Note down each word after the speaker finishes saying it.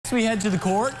Next, we head to the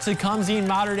court. Tecumseh and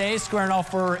Mater Dei squaring off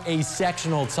for a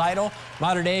sectional title.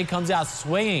 Mater Dei comes out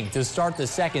swinging to start the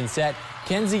second set.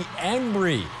 Kenzie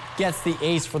Embry gets the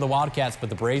ace for the Wildcats, but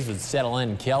the Braves would settle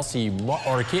in.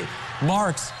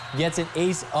 Marks gets an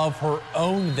ace of her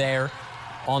own there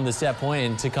on the set point,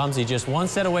 and Tecumseh just one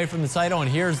set away from the title,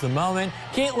 and here's the moment.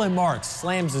 Caitlin Marks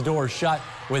slams the door shut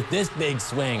with this big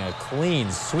swing, a clean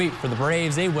sweep for the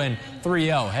Braves. They win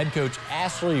 3-0. Head coach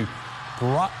Ashley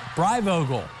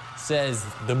Breivogel says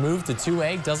the move to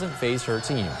 2A doesn't faze her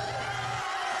team.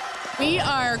 We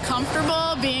are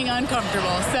comfortable being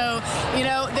uncomfortable. So, you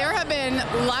know, there have been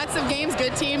lots of games,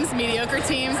 good teams, mediocre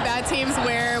teams, bad teams,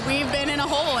 where we've been in a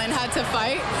hole and had to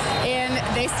fight. And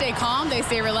they stay calm, they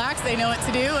stay relaxed, they know what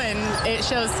to do, and it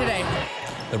shows today.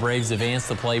 The Braves advance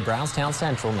to play Brownstown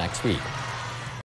Central next week.